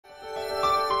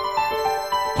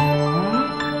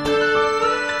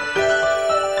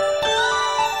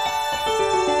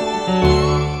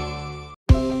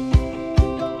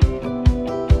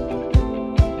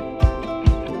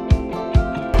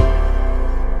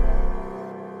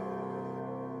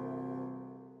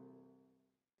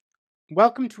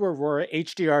Welcome to Aurora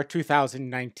HDR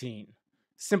 2019,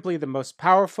 simply the most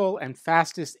powerful and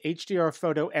fastest HDR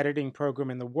photo editing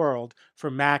program in the world for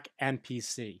Mac and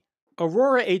PC.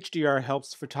 Aurora HDR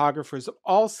helps photographers of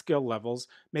all skill levels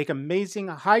make amazing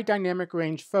high dynamic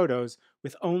range photos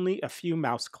with only a few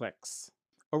mouse clicks.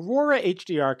 Aurora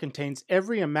HDR contains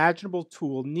every imaginable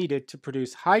tool needed to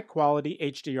produce high-quality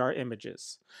HDR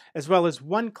images, as well as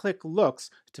one-click looks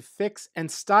to fix and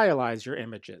stylize your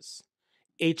images.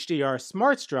 HDR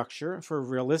Smart Structure for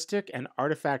realistic and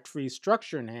artifact-free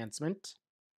structure enhancement,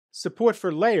 support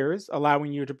for layers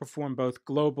allowing you to perform both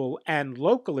global and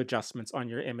local adjustments on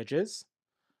your images,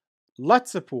 LUT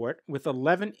support with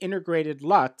 11 integrated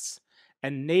LUTs,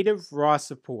 and native RAW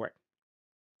support.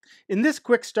 In this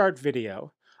quick start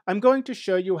video, I'm going to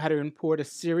show you how to import a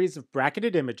series of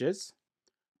bracketed images,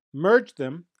 merge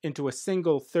them into a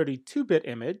single 32-bit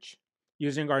image,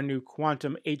 using our new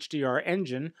Quantum HDR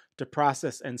engine to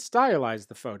process and stylize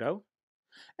the photo,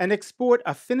 and export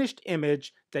a finished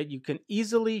image that you can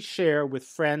easily share with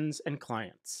friends and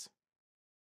clients.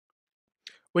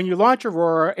 When you launch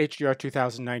Aurora HDR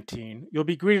 2019, you'll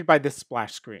be greeted by this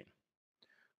splash screen.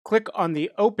 Click on the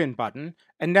Open button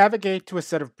and navigate to a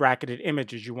set of bracketed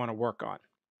images you want to work on.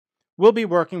 We'll be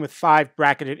working with 5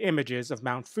 bracketed images of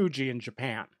Mount Fuji in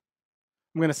Japan.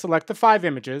 I'm going to select the 5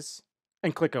 images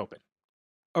and click Open.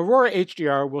 Aurora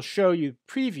HDR will show you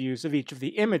previews of each of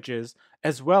the images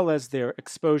as well as their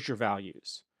exposure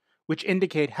values, which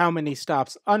indicate how many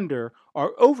stops under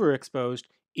or overexposed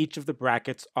each of the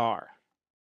brackets are.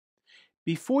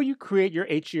 Before you create your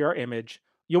HDR image,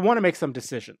 you'll want to make some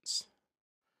decisions.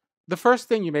 The first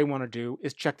thing you may want to do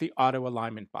is check the auto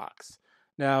alignment box.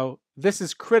 Now, this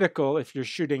is critical if you're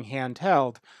shooting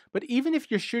handheld, but even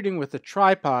if you're shooting with a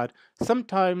tripod,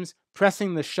 sometimes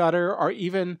pressing the shutter or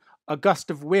even a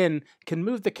gust of wind can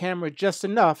move the camera just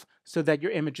enough so that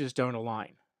your images don't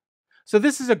align. So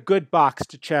this is a good box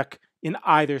to check in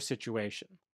either situation.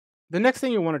 The next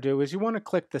thing you want to do is you want to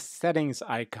click the settings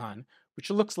icon, which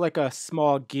looks like a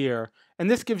small gear,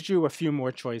 and this gives you a few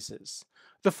more choices.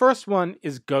 The first one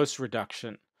is ghost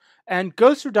reduction. And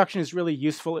ghost reduction is really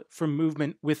useful for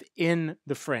movement within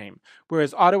the frame,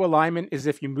 whereas auto alignment is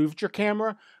if you moved your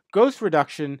camera. Ghost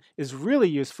reduction is really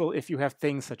useful if you have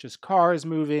things such as cars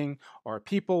moving or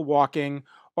people walking,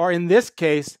 or in this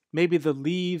case, maybe the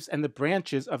leaves and the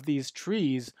branches of these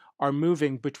trees are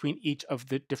moving between each of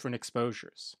the different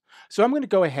exposures. So I'm going to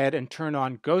go ahead and turn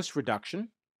on ghost reduction.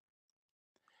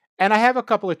 And I have a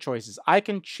couple of choices. I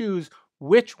can choose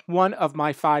which one of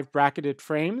my 5 bracketed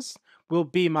frames will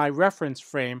be my reference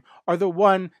frame, or the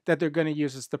one that they're going to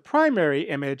use as the primary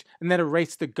image and then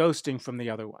erase the ghosting from the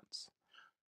other ones.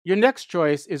 Your next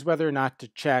choice is whether or not to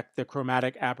check the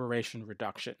chromatic aberration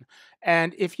reduction.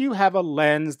 And if you have a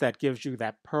lens that gives you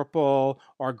that purple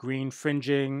or green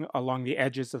fringing along the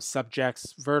edges of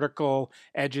subjects, vertical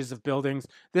edges of buildings,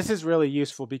 this is really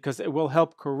useful because it will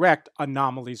help correct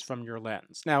anomalies from your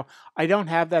lens. Now, I don't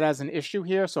have that as an issue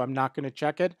here, so I'm not going to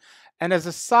check it. And as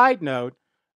a side note,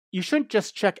 you shouldn't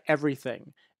just check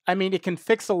everything. I mean, it can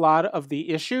fix a lot of the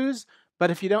issues, but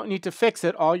if you don't need to fix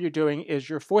it, all you're doing is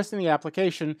you're forcing the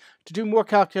application to do more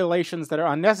calculations that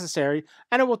are unnecessary,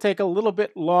 and it will take a little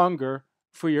bit longer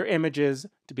for your images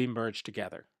to be merged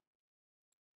together.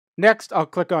 Next, I'll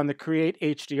click on the Create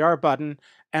HDR button,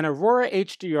 and Aurora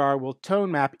HDR will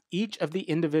tone map each of the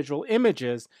individual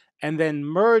images and then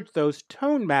merge those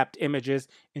tone mapped images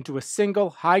into a single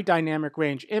high dynamic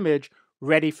range image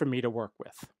ready for me to work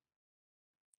with.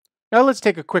 Now let's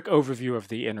take a quick overview of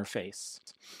the interface.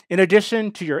 In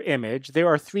addition to your image, there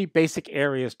are 3 basic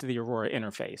areas to the Aurora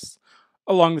interface.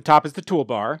 Along the top is the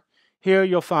toolbar. Here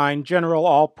you'll find general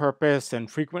all-purpose and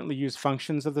frequently used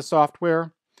functions of the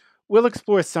software. We'll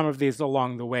explore some of these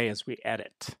along the way as we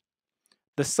edit.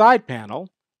 The side panel,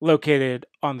 located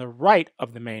on the right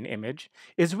of the main image,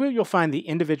 is where you'll find the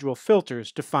individual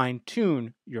filters to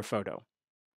fine-tune your photo.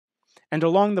 And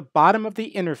along the bottom of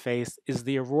the interface is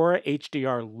the Aurora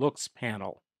HDR Looks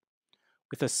panel.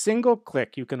 With a single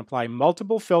click, you can apply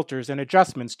multiple filters and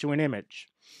adjustments to an image.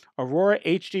 Aurora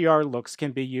HDR Looks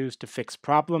can be used to fix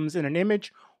problems in an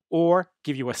image or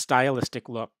give you a stylistic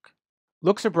look.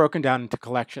 Looks are broken down into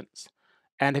collections.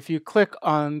 And if you click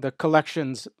on the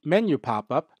Collections menu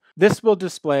pop-up, this will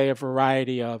display a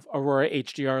variety of Aurora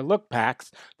HDR look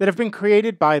packs that have been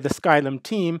created by the Skylum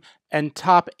team and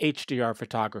top HDR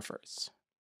photographers.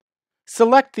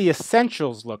 Select the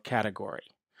Essentials Look category.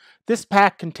 This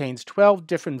pack contains 12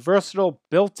 different versatile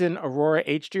built-in Aurora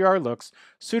HDR looks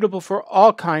suitable for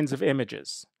all kinds of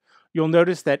images. You'll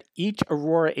notice that each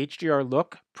Aurora HDR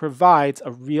look provides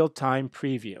a real-time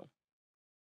preview.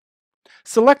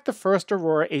 Select the first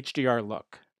Aurora HDR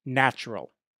look,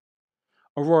 Natural.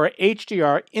 Aurora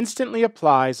HDR instantly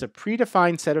applies a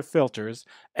predefined set of filters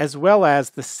as well as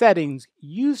the settings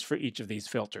used for each of these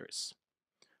filters.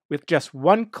 With just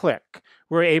one click,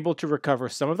 we're able to recover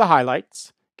some of the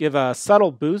highlights, give a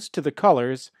subtle boost to the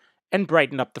colors, and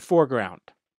brighten up the foreground.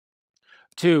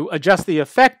 To adjust the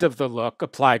effect of the look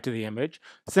applied to the image,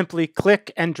 simply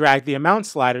click and drag the amount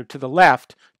slider to the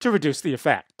left to reduce the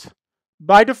effect.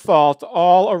 By default,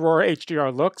 all Aurora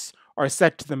HDR looks are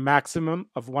set to the maximum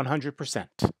of 100%.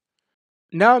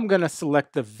 Now I'm going to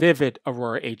select the Vivid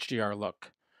Aurora HDR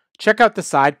look. Check out the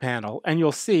side panel and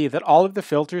you'll see that all of the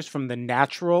filters from the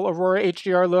Natural Aurora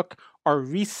HDR look are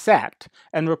reset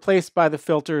and replaced by the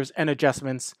filters and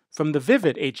adjustments from the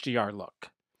Vivid HDR look.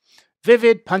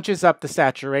 Vivid punches up the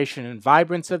saturation and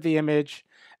vibrance of the image,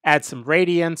 adds some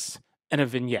radiance, and a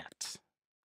vignette.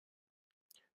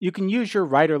 You can use your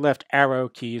right or left arrow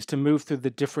keys to move through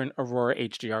the different Aurora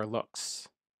HDR looks.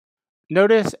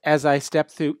 Notice as I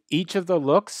step through each of the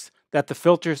looks that the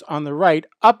filters on the right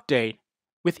update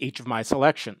with each of my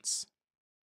selections.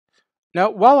 Now,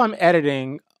 while I'm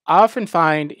editing, I often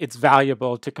find it's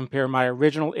valuable to compare my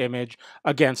original image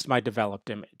against my developed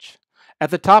image.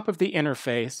 At the top of the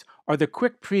interface are the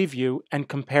Quick Preview and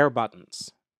Compare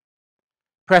buttons.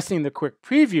 Pressing the Quick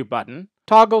Preview button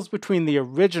toggles between the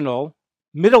original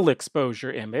middle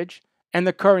exposure image and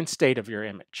the current state of your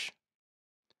image.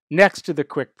 Next to the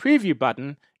Quick Preview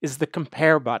button is the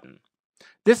Compare button.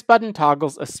 This button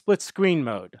toggles a split screen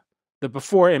mode. The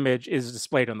before image is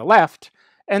displayed on the left,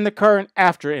 and the current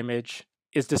after image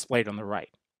is displayed on the right.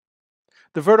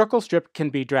 The vertical strip can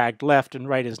be dragged left and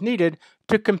right as needed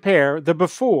to compare the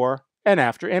before and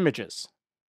after images.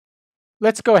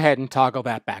 Let's go ahead and toggle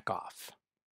that back off.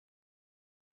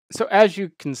 So as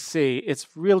you can see, it's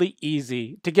really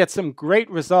easy to get some great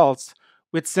results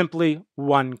with simply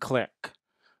one click.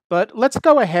 But let's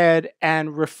go ahead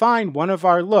and refine one of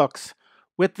our looks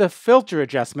with the filter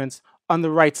adjustments on the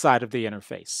right side of the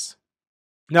interface.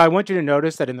 Now I want you to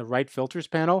notice that in the right filters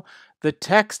panel, the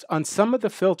text on some of the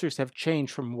filters have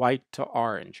changed from white to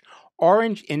orange.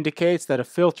 Orange indicates that a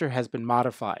filter has been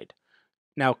modified.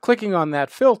 Now clicking on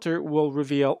that filter will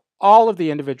reveal all of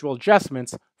the individual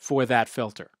adjustments for that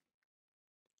filter.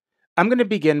 I'm going to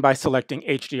begin by selecting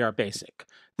HDR Basic.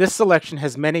 This selection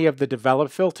has many of the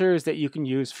developed filters that you can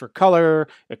use for color,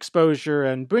 exposure,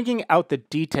 and bringing out the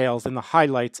details in the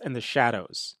highlights and the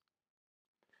shadows.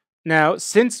 Now,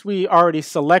 since we already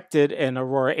selected an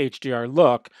Aurora HDR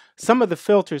look, some of the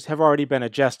filters have already been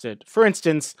adjusted. For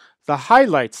instance, the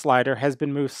highlight slider has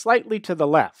been moved slightly to the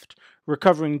left,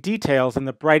 recovering details in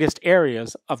the brightest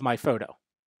areas of my photo.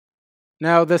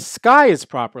 Now, the sky is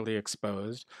properly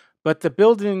exposed, but the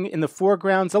building in the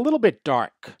foreground is a little bit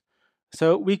dark.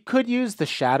 So we could use the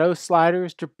shadow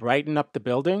sliders to brighten up the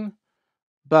building,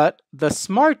 but the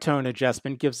Smart Tone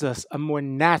adjustment gives us a more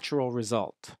natural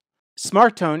result.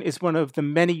 Smart Tone is one of the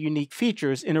many unique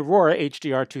features in Aurora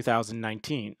HDR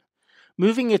 2019.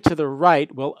 Moving it to the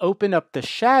right will open up the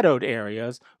shadowed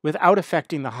areas without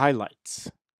affecting the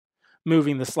highlights.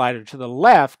 Moving the slider to the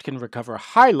left can recover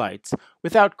highlights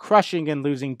without crushing and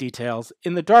losing details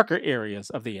in the darker areas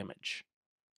of the image.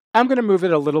 I'm going to move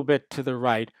it a little bit to the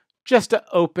right just to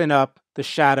open up the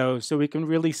shadows so we can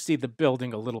really see the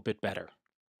building a little bit better.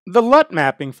 The LUT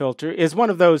mapping filter is one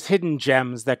of those hidden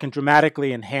gems that can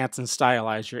dramatically enhance and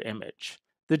stylize your image.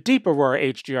 The Deep Aurora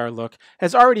HDR look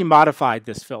has already modified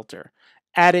this filter,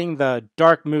 adding the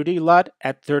Dark Moody LUT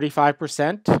at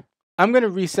 35%. I'm going to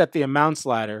reset the amount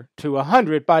slider to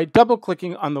 100 by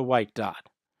double-clicking on the white dot.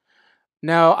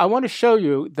 Now, I want to show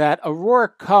you that Aurora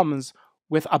comes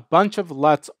with a bunch of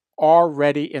LUTs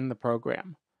already in the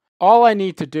program. All I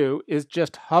need to do is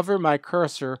just hover my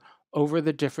cursor over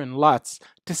the different LUTs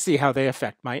to see how they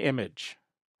affect my image.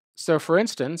 So for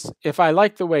instance, if I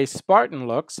like the way Spartan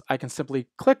looks, I can simply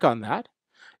click on that.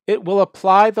 It will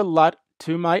apply the LUT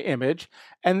to my image,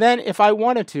 and then if I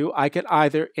wanted to, I could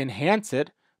either enhance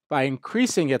it by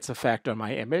increasing its effect on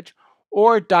my image,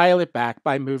 or dial it back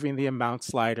by moving the amount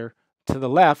slider to the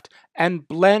left and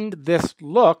blend this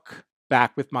look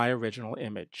back with my original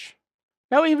image.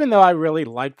 Now, even though I really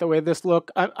like the way this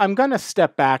looks, I'm going to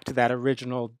step back to that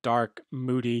original dark,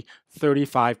 moody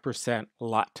 35%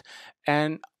 LUT.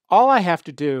 And all I have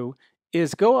to do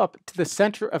is go up to the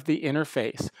center of the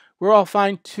interface where I'll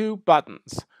find two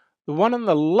buttons. The one on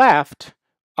the left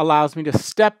allows me to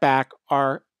step back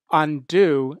or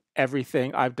undo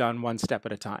everything I've done one step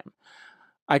at a time.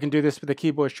 I can do this with a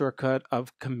keyboard shortcut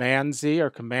of Command-Z or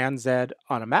Command-Z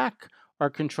on a Mac, or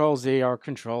Control-Z or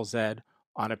Control-Z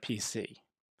on a PC.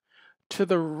 To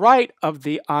the right of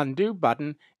the Undo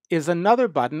button is another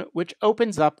button which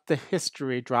opens up the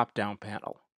History drop-down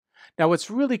panel. Now, what's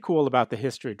really cool about the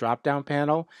History drop-down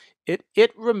panel,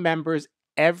 it remembers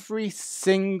every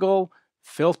single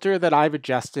filter that I've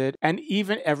adjusted and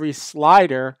even every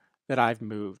slider that I've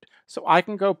moved. So I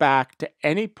can go back to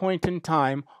any point in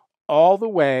time all the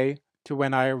way to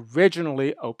when I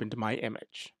originally opened my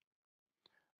image.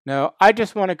 Now, I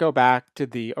just want to go back to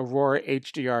the Aurora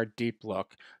HDR Deep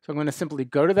Look. So I'm going to simply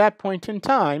go to that point in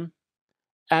time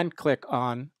and click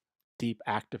on Deep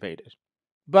Activated.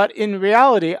 But in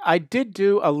reality, I did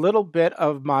do a little bit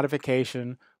of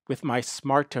modification with my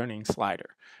Smart Toning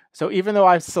slider. So even though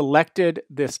I've selected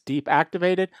this Deep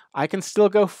Activated, I can still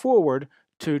go forward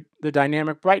to the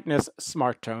Dynamic Brightness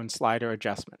Smart Tone slider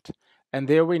adjustment. And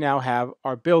there we now have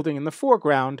our building in the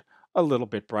foreground a little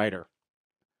bit brighter.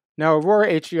 Now, Aurora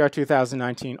HDR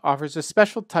 2019 offers a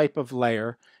special type of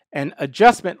layer, an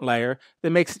adjustment layer,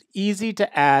 that makes it easy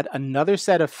to add another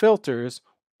set of filters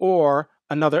or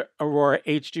another Aurora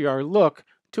HDR look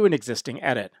to an existing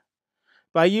edit.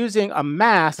 By using a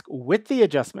mask with the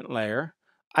adjustment layer,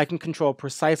 I can control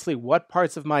precisely what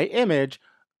parts of my image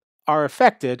are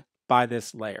affected by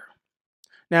this layer.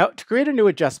 Now, to create a new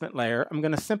adjustment layer, I'm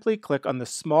going to simply click on the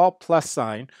small plus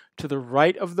sign to the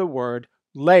right of the word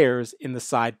Layers in the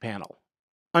side panel.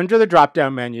 Under the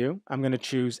drop-down menu, I'm going to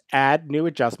choose Add New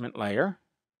Adjustment Layer.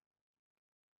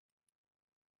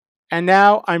 And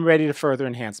now I'm ready to further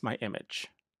enhance my image.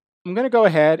 I'm going to go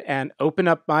ahead and open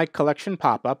up my collection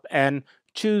pop-up and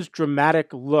choose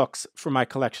dramatic looks for my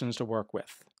collections to work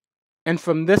with. And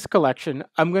from this collection,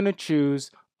 I'm going to choose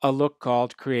a look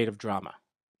called Creative Drama.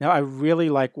 Now, I really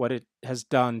like what it has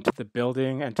done to the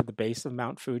building and to the base of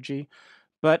Mount Fuji,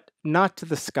 but not to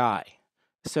the sky.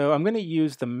 So I'm going to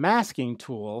use the masking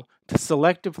tool to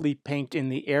selectively paint in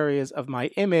the areas of my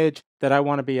image that I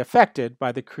want to be affected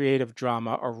by the Creative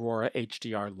Drama Aurora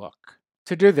HDR look.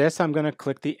 To do this, I'm going to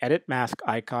click the Edit Mask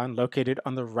icon located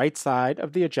on the right side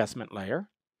of the adjustment layer.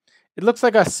 It looks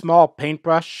like a small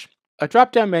paintbrush. A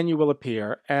drop-down menu will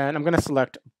appear, and I'm going to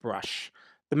select Brush.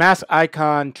 The mask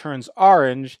icon turns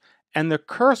orange, and the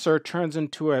cursor turns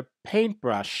into a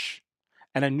paintbrush,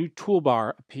 and a new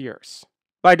toolbar appears.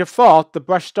 By default, the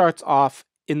brush starts off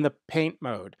in the paint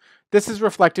mode. This is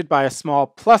reflected by a small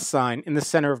plus sign in the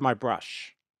center of my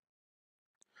brush.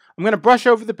 I'm going to brush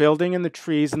over the building and the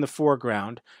trees in the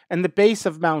foreground and the base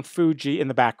of Mount Fuji in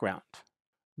the background.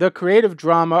 The Creative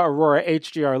Drama Aurora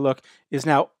HDR look is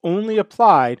now only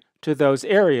applied to those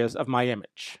areas of my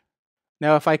image.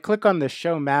 Now, if I click on the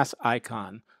Show Mask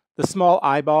icon, the small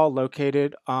eyeball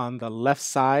located on the left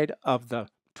side of the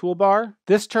toolbar,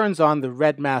 this turns on the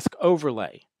red mask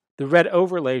overlay. The red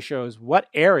overlay shows what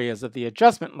areas of the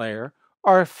adjustment layer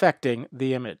are affecting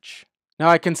the image. Now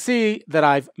I can see that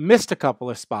I've missed a couple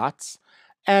of spots,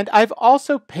 and I've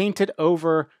also painted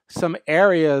over some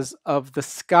areas of the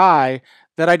sky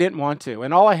that I didn't want to.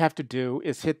 And all I have to do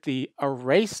is hit the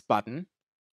Erase button,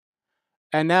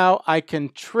 and now I can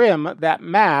trim that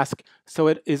mask so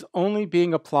it is only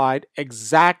being applied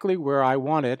exactly where I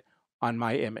want it on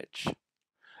my image.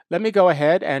 Let me go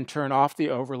ahead and turn off the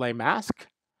overlay mask,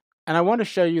 and I want to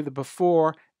show you the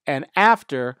before and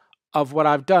after of what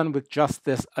I've done with just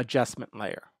this adjustment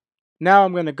layer. Now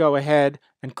I'm going to go ahead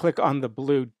and click on the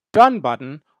blue Done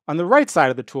button on the right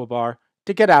side of the toolbar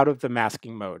to get out of the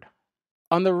masking mode.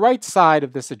 On the right side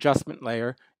of this adjustment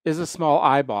layer is a small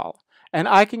eyeball, and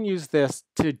I can use this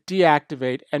to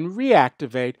deactivate and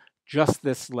reactivate just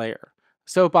this layer.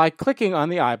 So by clicking on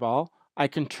the eyeball, I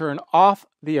can turn off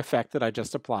the effect that I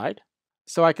just applied,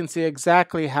 so I can see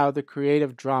exactly how the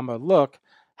Creative Drama look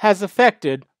has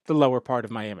affected the lower part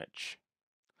of my image.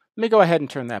 Let me go ahead and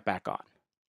turn that back on.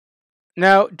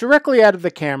 Now, directly out of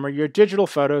the camera, your digital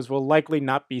photos will likely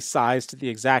not be sized to the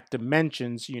exact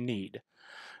dimensions you need.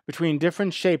 Between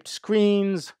different shaped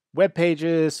screens, web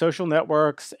pages, social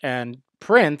networks, and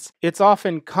prints, it's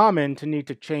often common to need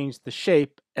to change the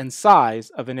shape and size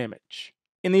of an image.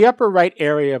 In the upper right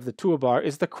area of the toolbar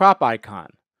is the crop icon.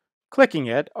 Clicking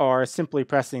it, or simply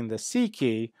pressing the C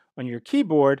key on your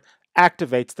keyboard,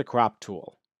 activates the crop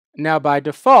tool. Now, by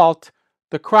default,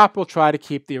 the crop will try to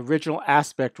keep the original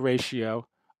aspect ratio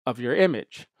of your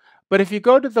image. But if you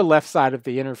go to the left side of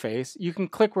the interface, you can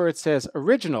click where it says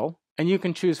Original, and you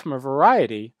can choose from a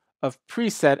variety of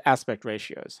preset aspect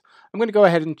ratios. I'm going to go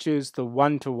ahead and choose the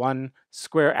 1:1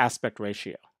 square aspect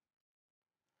ratio.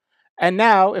 And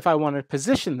now, if I want to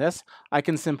position this, I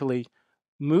can simply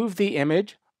move the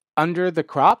image under the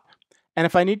crop. And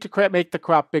if I need to make the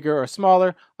crop bigger or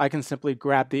smaller, I can simply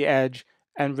grab the edge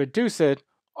and reduce it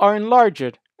or enlarge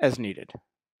it as needed.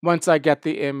 Once I get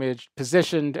the image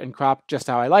positioned and cropped just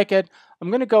how I like it, I'm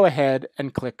going to go ahead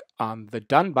and click on the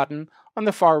Done button on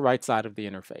the far right side of the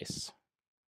interface.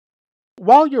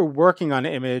 While you're working on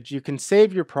an image, you can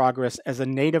save your progress as a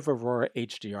native Aurora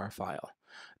HDR file.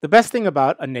 The best thing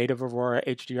about a native Aurora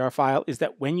HDR file is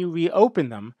that when you reopen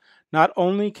them, not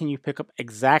only can you pick up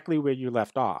exactly where you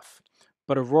left off,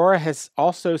 but Aurora has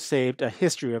also saved a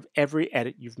history of every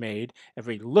edit you've made,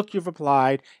 every look you've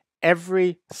applied,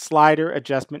 every slider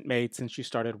adjustment made since you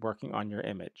started working on your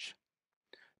image.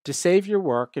 To save your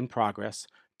work in progress,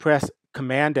 press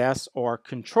Command-S or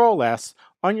Control-S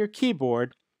on your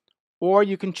keyboard, or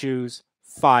you can choose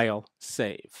File,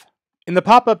 Save. In the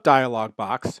pop-up dialog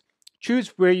box, choose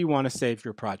where you want to save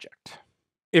your project.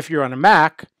 If you're on a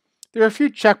Mac, there are a few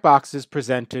checkboxes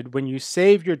presented when you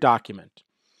save your document.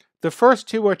 The first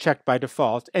two are checked by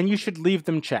default, and you should leave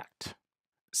them checked.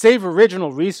 Save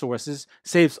Original Resources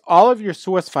saves all of your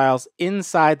source files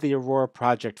inside the Aurora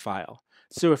project file.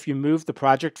 So if you move the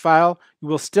project file, you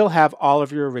will still have all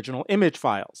of your original image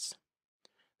files.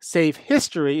 Save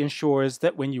History ensures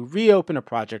that when you reopen a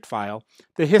project file,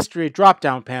 the History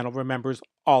drop-down panel remembers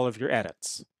all of your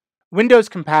edits. Windows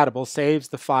Compatible saves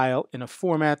the file in a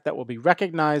format that will be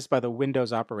recognized by the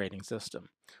Windows operating system.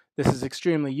 This is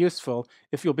extremely useful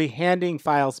if you'll be handing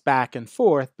files back and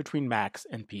forth between Macs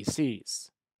and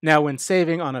PCs. Now, when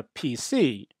saving on a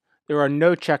PC, there are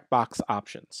no checkbox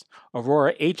options.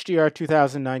 Aurora HDR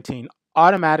 2019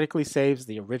 automatically saves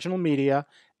the original media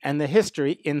and the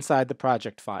history inside the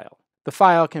project file. The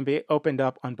file can be opened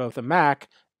up on both a Mac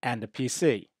and a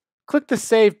PC. Click the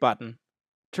Save button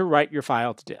to write your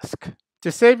file to disk.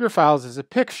 To save your files as a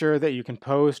picture that you can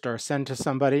post or send to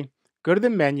somebody, go to the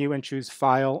menu and choose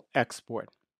File, Export.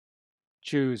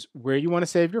 Choose where you want to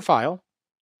save your file,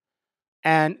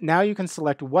 and now you can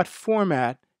select what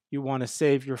format you want to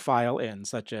save your file in,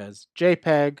 such as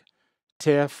JPEG,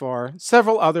 TIFF, or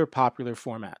several other popular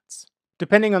formats.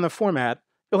 Depending on the format,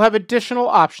 you'll have additional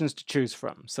options to choose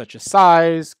from, such as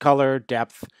size, color,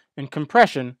 depth, and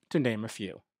compression, to name a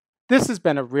few. This has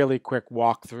been a really quick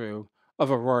walkthrough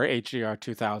of Aurora HDR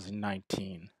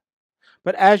 2019.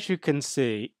 But as you can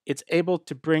see, it's able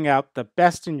to bring out the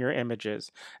best in your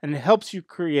images, and it helps you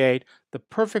create the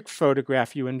perfect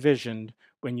photograph you envisioned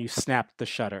when you snapped the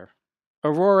shutter.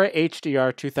 Aurora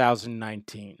HDR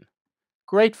 2019.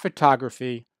 Great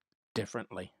photography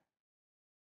differently.